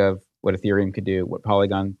to think of what Ethereum could do, what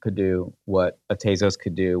Polygon could do, what a Tezos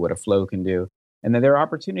could do, what a Flow can do. And then there are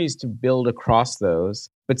opportunities to build across those,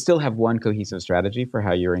 but still have one cohesive strategy for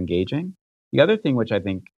how you're engaging. The other thing, which I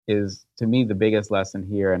think is, to me, the biggest lesson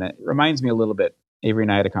here, and it reminds me a little bit, Avery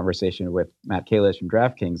and I had a conversation with Matt Kalish from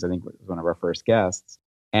DraftKings, I think was one of our first guests.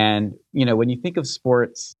 And, when you think of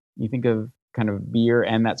sports, you think of kind of beer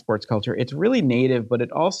and that sports culture, it's really native, but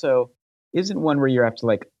it also isn't one where you have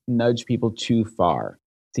to nudge people too far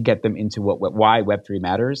to get them into why Web3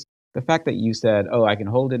 matters. The fact that you said, I can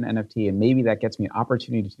hold an NFT and maybe that gets me an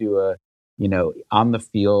opportunity to do a, on the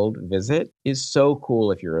field visit is so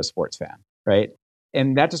cool if you're a sports fan, right?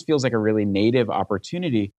 And that just feels like a really native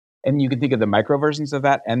opportunity. And you can think of the micro versions of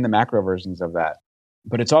that and the macro versions of that.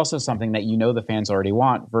 But it's also something that the fans already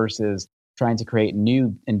want versus trying to create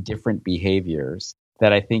new and different behaviors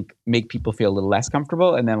that I think make people feel a little less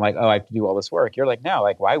comfortable. And then like, oh, I have to do all this work. You're like, no,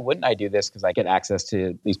 like, why wouldn't I do this? Because I get access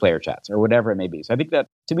to these player chats or whatever it may be. So I think that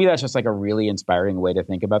to me, that's just like a really inspiring way to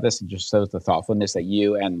think about this. It just shows the thoughtfulness that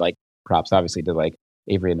you and like props obviously to like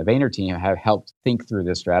Avery and the Vayner team have helped think through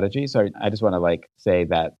this strategy. So I just want to like say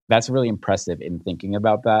that that's really impressive in thinking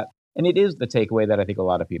about that. And it is the takeaway that I think a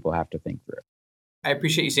lot of people have to think through. I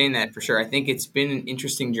appreciate you saying that for sure. I think it's been an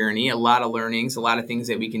interesting journey, a lot of learnings, a lot of things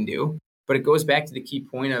that we can do. But it goes back to the key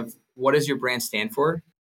point of what does your brand stand for?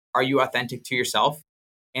 Are you authentic to yourself?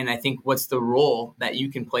 And I think what's the role that you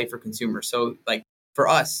can play for consumers? So like for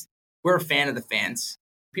us, we're a fan of the fans.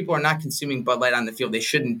 People are not consuming Bud Light on the field. They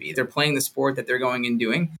shouldn't be. They're playing the sport that they're going and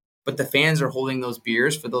doing. But the fans are holding those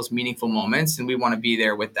beers for those meaningful moments. And we want to be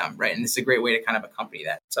there with them, right? And this is a great way to kind of accompany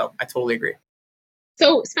that. So I totally agree.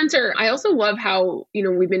 So Spencer, I also love how,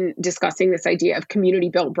 we've been discussing this idea of community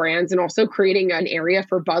built brands and also creating an area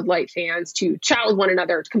for Bud Light fans to chat with one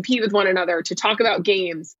another, to compete with one another, to talk about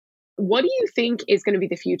games. What do you think is going to be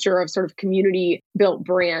the future of sort of community built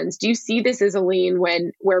brands? Do you see this as a lane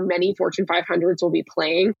where many Fortune 500s will be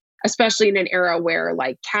playing, especially in an era where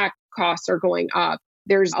like CAC costs are going up?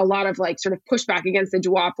 There's a lot of like sort of pushback against the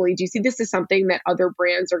duopoly. Do you see this as something that other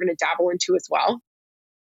brands are going to dabble into as well?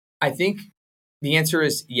 I think the answer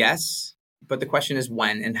is yes, but the question is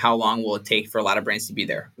when and how long will it take for a lot of brands to be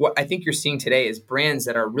there? What I think you're seeing today is brands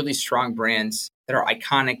that are really strong brands that are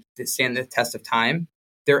iconic, that stand the test of time.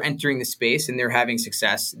 They're entering the space and they're having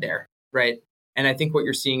success there, right? And I think what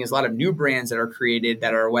you're seeing is a lot of new brands that are created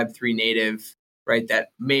that are Web3 native, right? That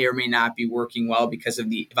may or may not be working well because of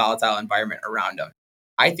the volatile environment around them.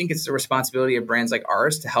 I think it's the responsibility of brands like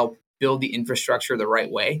ours to help build the infrastructure the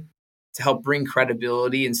right way, to help bring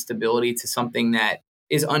credibility and stability to something that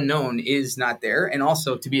is unknown, is not there, and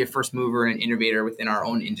also to be a first mover and innovator within our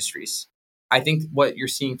own industries. I think what you're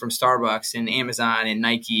seeing from Starbucks and Amazon and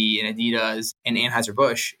Nike and Adidas and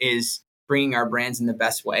Anheuser-Busch is bringing our brands in the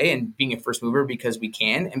best way and being a first mover because we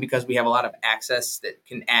can and because we have a lot of access that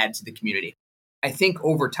can add to the community. I think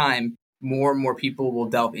over time, more and more people will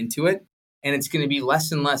delve into it, and it's going to be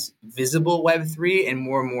less and less visible Web3 and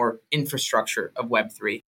more infrastructure of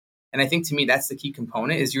Web3. And I think to me, that's the key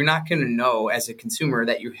component is you're not going to know as a consumer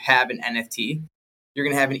that you have an NFT. You're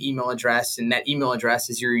going to have an email address, and that email address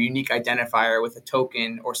is your unique identifier with a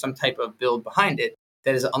token or some type of build behind it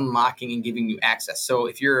that is unlocking and giving you access. So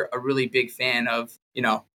if you're a really big fan of,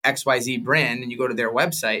 XYZ brand and you go to their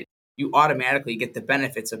website, you automatically get the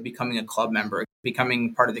benefits of becoming a club member,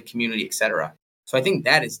 becoming part of the community, et cetera. So I think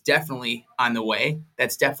that is definitely on the way.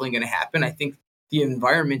 That's definitely going to happen. I think the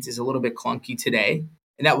environment is a little bit clunky today.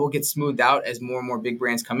 And that will get smoothed out as more and more big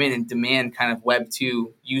brands come in and demand kind of Web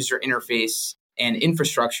 2 user interface and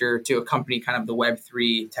infrastructure to accompany kind of the Web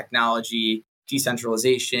 3 technology,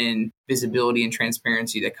 decentralization, visibility, and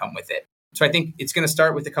transparency that come with it. So I think it's going to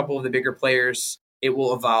start with a couple of the bigger players. It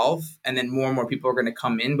will evolve, and then more and more people are going to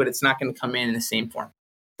come in, but it's not going to come in the same form.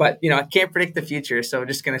 But, I can't predict the future. So I'm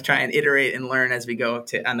just going to try and iterate and learn as we go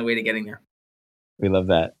on the way to getting there. We love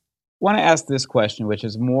that. I want to ask this question, which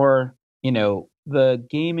is more, the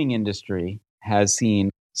gaming industry has seen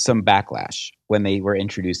some backlash when they were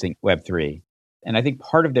introducing Web3. And I think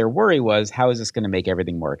part of their worry was, how is this going to make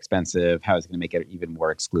everything more expensive? How is it going to make it even more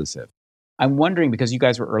exclusive? I'm wondering, because you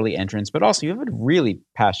guys were early entrants, but also you have a really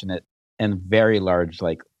passionate and very large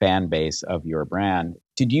fan base of your brand.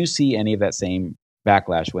 Did you see any of that same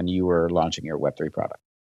backlash when you were launching your Web3 product?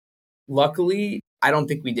 Luckily, I don't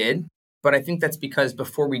think we did. But I think that's because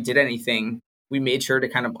before we did anything, we made sure to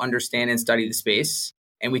kind of understand and study the space.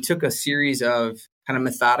 And we took a series of kind of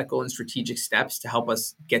methodical and strategic steps to help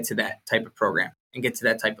us get to that type of program and get to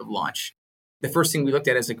that type of launch. The first thing we looked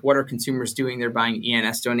at is what are consumers doing? They're buying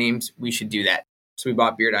ENS domains. We should do that. So we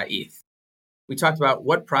bought beer.eth. We talked about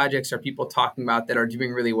what projects are people talking about that are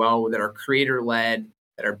doing really well, that are creator-led,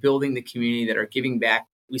 that are building the community, that are giving back.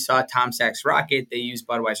 We saw Tom Sachs Rocket. They used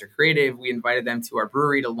Budweiser Creative. We invited them to our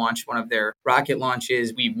brewery to launch one of their rocket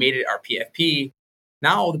launches. We made it our PFP.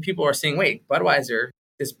 Now all the people are saying, wait, Budweiser,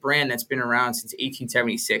 this brand that's been around since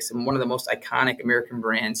 1876 and one of the most iconic American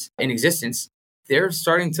brands in existence, they're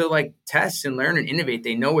starting to test and learn and innovate.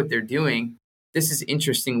 They know what they're doing. This is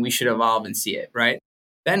interesting. We should evolve and see it, right?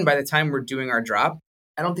 Then by the time we're doing our drop,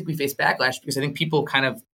 I don't think we faced backlash because I think people kind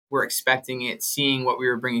of were expecting it, seeing what we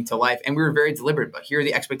were bringing to life. And we were very deliberate, but here are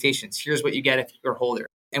the expectations. Here's what you get if you're a holder.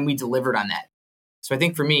 And we delivered on that. So I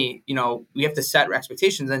think for me, we have to set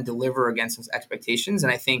expectations and deliver against those expectations.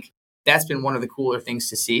 And I think that's been one of the cooler things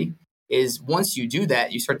to see is once you do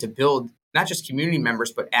that, you start to build not just community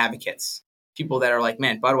members, but advocates. People that are like,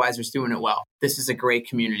 man, Budweiser's doing it well. This is a great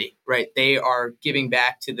community, right? They are giving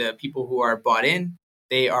back to the people who are bought in.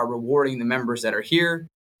 They are rewarding the members that are here.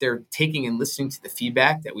 They're taking and listening to the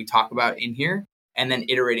feedback that we talk about in here and then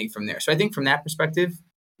iterating from there. So I think from that perspective,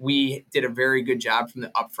 we did a very good job from the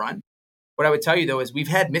upfront. What I would tell you though is we've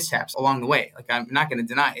had mishaps along the way. Like I'm not going to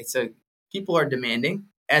deny it. People are demanding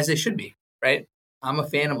as they should be, right? I'm a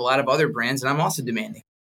fan of a lot of other brands and I'm also demanding.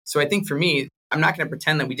 So I think for me, I'm not going to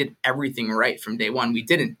pretend that we did everything right from day one. We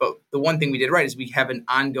didn't. But the one thing we did right is we have an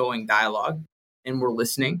ongoing dialogue and we're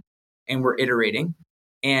listening and we're iterating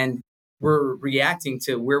and we're reacting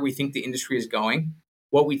to where we think the industry is going,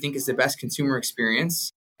 what we think is the best consumer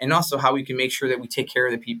experience, and also how we can make sure that we take care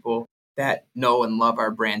of the people that know and love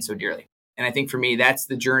our brand so dearly. And I think for me, that's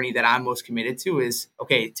the journey that I'm most committed to is,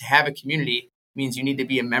 okay, to have a community means you need to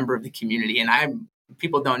be a member of the community. And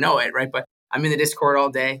people don't know it, right? But I'm in the Discord all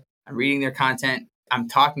day. I'm reading their content. I'm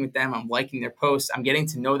talking with them. I'm liking their posts. I'm getting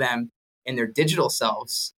to know them in their digital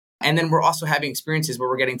selves. And then we're also having experiences where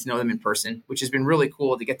we're getting to know them in person, which has been really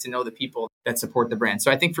cool to get to know the people that support the brand.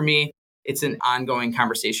 So I think for me, it's an ongoing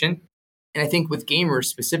conversation. And I think with gamers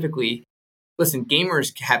specifically, listen,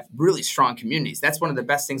 gamers have really strong communities. That's one of the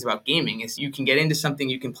best things about gaming is you can get into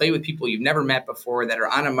something, you can play with people you've never met before that are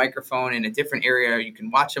on a microphone in a different area. You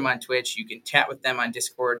can watch them on Twitch. You can chat with them on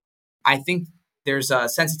Discord. I think there's a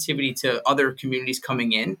sensitivity to other communities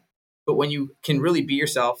coming in. But when you can really be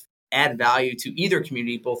yourself, add value to either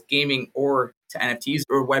community, both gaming or to NFTs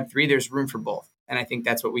or Web3, there's room for both. And I think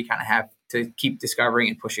that's what we kind of have to keep discovering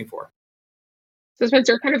and pushing for. So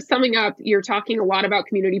Spencer, kind of summing up, you're talking a lot about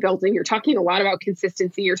community building. You're talking a lot about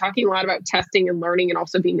consistency. You're talking a lot about testing and learning and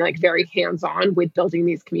also being like very hands-on with building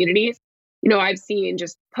these communities. I've seen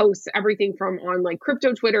just posts, everything from on like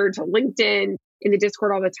crypto Twitter to LinkedIn, in the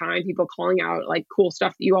Discord all the time, people calling out like cool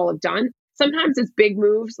stuff that you all have done. Sometimes it's big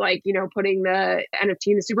moves like, putting the NFT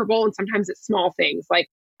in the Super Bowl, and sometimes it's small things. Like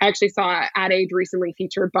I actually saw Ad Age recently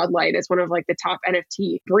featured Bud Light as one of like the top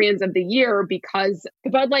NFT brands of the year because the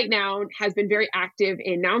Bud Light Noun has been very active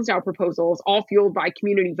in Noun style proposals, all fueled by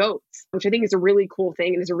community votes, which I think is a really cool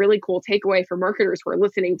thing. And is a really cool takeaway for marketers who are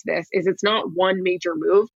listening to this is it's not one major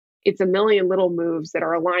move. It's a million little moves that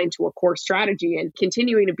are aligned to a core strategy and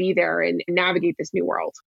continuing to be there and navigate this new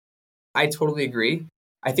world. I totally agree.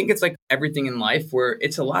 I think it's like everything in life where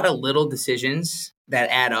it's a lot of little decisions that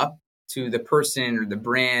add up to the person or the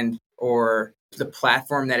brand or the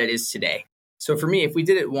platform that it is today. So for me, if we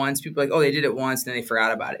did it once, people are like, oh, they did it once, then they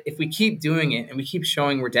forgot about it. If we keep doing it and we keep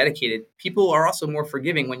showing we're dedicated, people are also more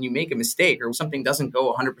forgiving when you make a mistake or something doesn't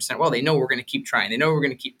go 100% well. They know we're going to keep trying. They know we're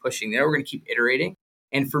going to keep pushing. They know we're going to keep iterating.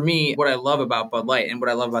 And for me, what I love about Bud Light and what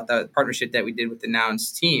I love about the partnership that we did with the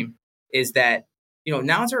Nouns team is that,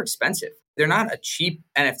 Nouns are expensive. They're not a cheap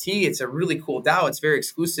NFT. It's a really cool DAO. It's very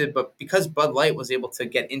exclusive. But because Bud Light was able to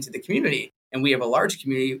get into the community and we have a large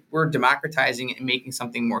community, we're democratizing it and making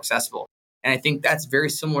something more accessible. And I think that's very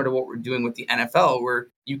similar to what we're doing with the NFL, where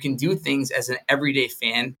you can do things as an everyday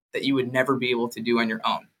fan that you would never be able to do on your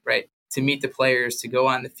own, right? To meet the players, to go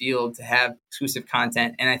on the field, to have exclusive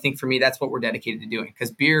content. And I think for me, that's what we're dedicated to doing.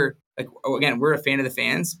 Because beer, again, we're a fan of the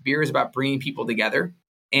fans. Beer is about bringing people together.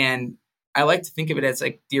 And I like to think of it as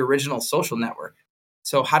like the original social network.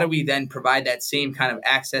 So how do we then provide that same kind of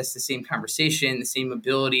access, the same conversation, the same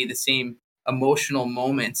ability, the same emotional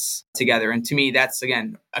moments together? And to me, that's,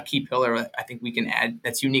 again, a key pillar I think we can add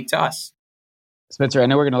that's unique to us. Spencer, I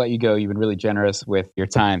know we're going to let you go. You've been really generous with your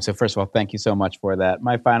time. So first of all, thank you so much for that.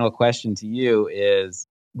 My final question to you is,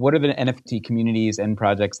 what are the NFT communities and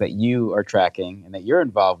projects that you are tracking and that you're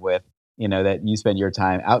involved with, that you spend your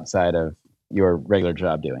time outside of your regular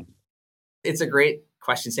job doing? It's a great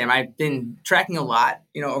question, Sam. I've been tracking a lot,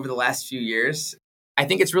 over the last few years. I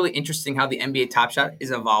think it's really interesting how the NBA Top Shot is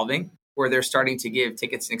evolving, where they're starting to give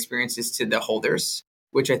tickets and experiences to the holders,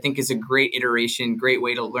 which I think is a great iteration, great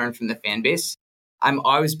way to learn from the fan base. I've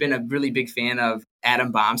always been a really big fan of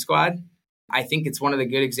Atom Bomb Squad. I think it's one of the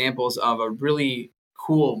good examples of a really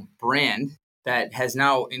cool brand that has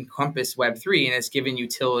now encompassed Web3 and has given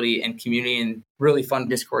utility and community and really fun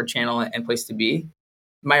Discord channel and place to be.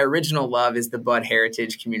 My original love is the Bud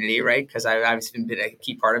Heritage community, right? Because I've obviously been a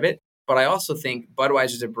key part of it. But I also think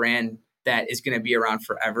Budweiser is a brand that is going to be around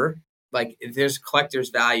forever. Like if there's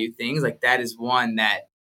collector's value things, like that is one that,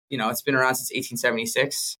 it's been around since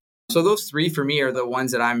 1876. So those three for me are the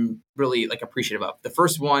ones that I'm really appreciative of. The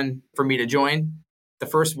first one for me to join, the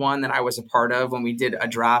first one that I was a part of when we did a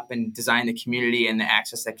drop and designed the community and the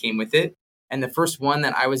access that came with it. And the first one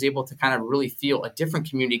that I was able to kind of really feel a different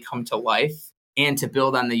community come to life and to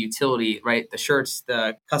build on the utility, right? The shirts,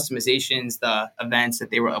 the customizations, the events that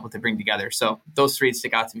they were able to bring together. So those three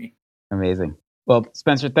stick out to me. Amazing. Well,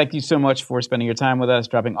 Spencer, thank you so much for spending your time with us,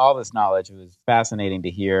 dropping all this knowledge. It was fascinating to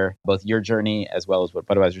hear both your journey as well as what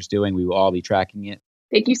Budweiser's doing. We will all be tracking it.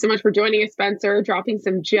 Thank you so much for joining us, Spencer, dropping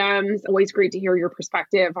some gems. Always great to hear your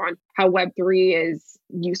perspective on how Web3 is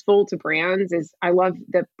useful to brands. I love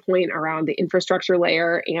the point around the infrastructure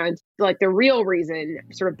layer and like the real reason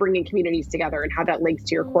sort of bringing communities together and how that links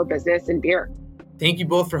to your core business and beer. Thank you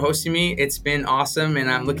both for hosting me. It's been awesome,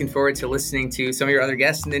 and I'm looking forward to listening to some of your other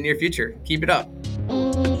guests in the near future. Keep it up.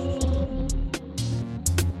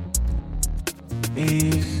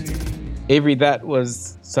 Avery, that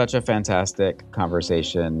was such a fantastic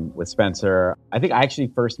conversation with Spencer. I think I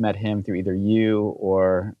actually first met him through either you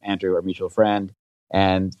or Andrew, our mutual friend.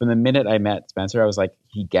 And from the minute I met Spencer, I was like,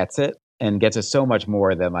 he gets it and gets it so much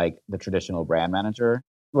more than like the traditional brand manager.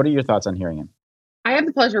 What are your thoughts on hearing him? I have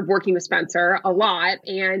the pleasure of working with Spencer a lot,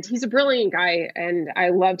 and he's a brilliant guy, and I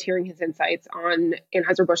loved hearing his insights on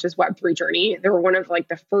Anheuser-Busch's Web3 journey. They were one of like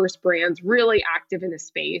the first brands really active in the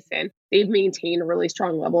space, and they've maintained a really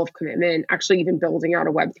strong level of commitment, actually even building out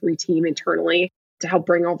a Web3 team internally to help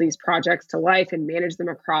bring all these projects to life and manage them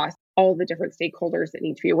across all the different stakeholders that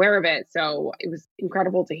need to be aware of it. So it was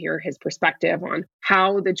incredible to hear his perspective on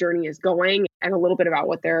how the journey is going and a little bit about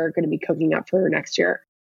what they're going to be cooking up for next year.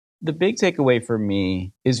 The big takeaway for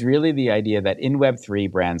me is really the idea that in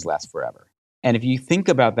Web3, brands last forever. And if you think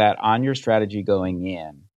about that on your strategy going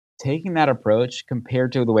in, taking that approach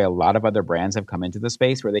compared to the way a lot of other brands have come into the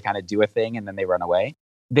space where they kind of do a thing and then they run away,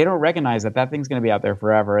 they don't recognize that that thing's going to be out there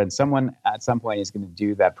forever. And someone at some point is going to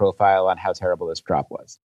do that profile on how terrible this drop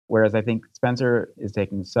was. Whereas I think Spencer is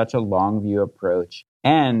taking such a long view approach.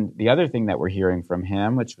 And the other thing that we're hearing from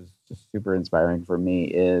him, which was just super inspiring for me,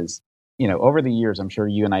 is over the years, I'm sure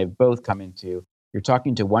you and I have both come into, you're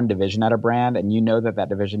talking to one division at a brand, and you know that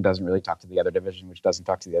division doesn't really talk to the other division, which doesn't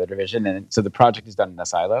talk to the other division. And so the project is done in a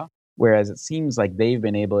silo. Whereas it seems like they've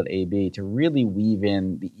been able at AB to really weave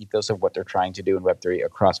in the ethos of what they're trying to do in Web3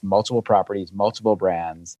 across multiple properties, multiple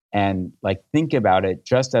brands, and like think about it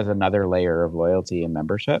just as another layer of loyalty and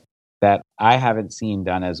membership that I haven't seen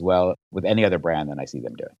done as well with any other brand than I see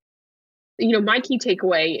them doing. My key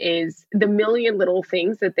takeaway is the million little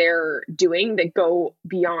things that they're doing that go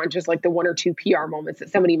beyond just like the one or two PR moments that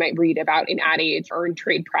somebody might read about in Ad Age or in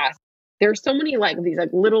trade press. There's so many like these like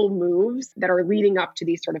little moves that are leading up to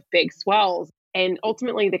these sort of big swells. And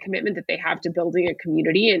ultimately the commitment that they have to building a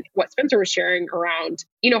community and what Spencer was sharing around,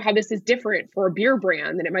 how this is different for a beer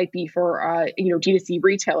brand than it might be for a, D2C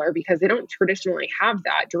retailer, because they don't traditionally have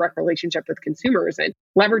that direct relationship with consumers, and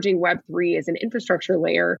leveraging Web3 as an infrastructure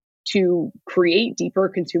layer to create deeper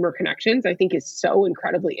consumer connections, I think is so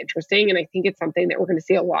incredibly interesting. And I think it's something that we're going to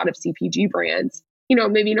see a lot of CPG brands,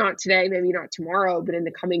 maybe not today, maybe not tomorrow, but in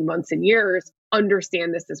the coming months and years,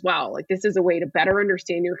 understand this as well. Like this is a way to better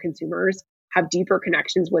understand your consumers, have deeper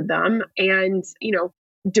connections with them, and,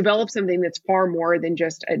 develop something that's far more than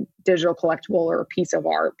just a digital collectible or a piece of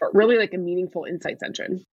art, but really like a meaningful insights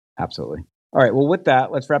engine. Absolutely. All right. Well, with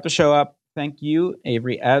that, let's wrap the show up. Thank you,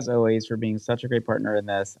 Avery, as always, for being such a great partner in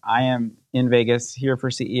this. I am in Vegas here for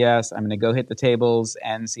CES. I'm going to go hit the tables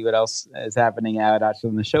and see what else is happening out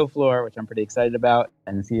actually on the show floor, which I'm pretty excited about,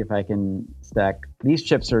 and see if I can stack. These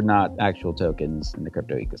chips are not actual tokens in the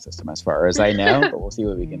crypto ecosystem as far as I know, but we'll see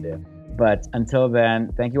what we can do. But until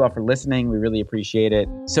then, thank you all for listening. We really appreciate it.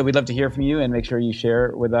 So we'd love to hear from you, and make sure you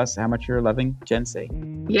share with us how much you're loving Gen C.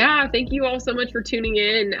 Yeah, thank you all so much for tuning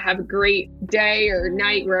in. Have a great day or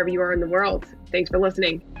night wherever you are in the world. Thanks for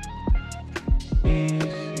listening.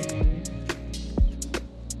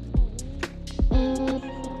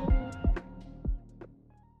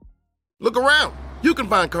 Look around. You can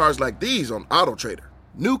find cars like these on AutoTrader.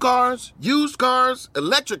 New cars, used cars,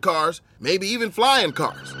 electric cars, maybe even flying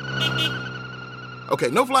cars. Okay,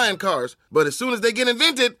 no flying cars, but as soon as they get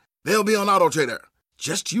invented, they'll be on AutoTrader.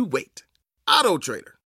 Just you wait. AutoTrader.